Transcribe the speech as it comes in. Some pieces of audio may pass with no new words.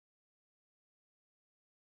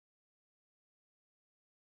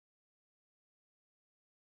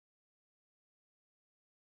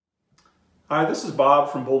Hi, this is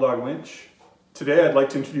Bob from Bulldog Winch. Today I'd like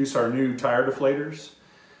to introduce our new tire deflators.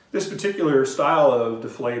 This particular style of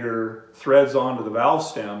deflator threads onto the valve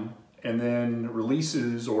stem and then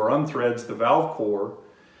releases or unthreads the valve core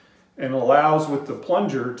and allows with the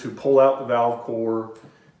plunger to pull out the valve core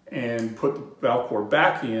and put the valve core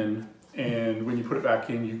back in, and when you put it back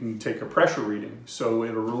in you can take a pressure reading. So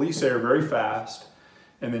it'll release air very fast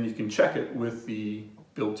and then you can check it with the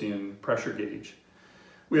built-in pressure gauge.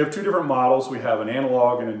 We have two different models. We have an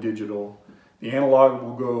analog and a digital. The analog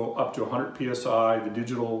will go up to 100 psi, the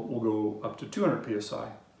digital will go up to 200 psi.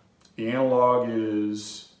 The analog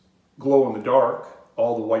is glow in the dark.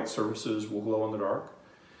 All the white surfaces will glow in the dark.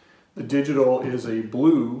 The digital is a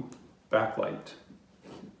blue backlight.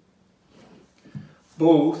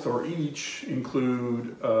 Both or each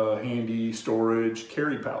include a handy storage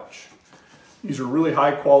carry pouch. These are really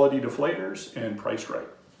high quality deflators and priced right.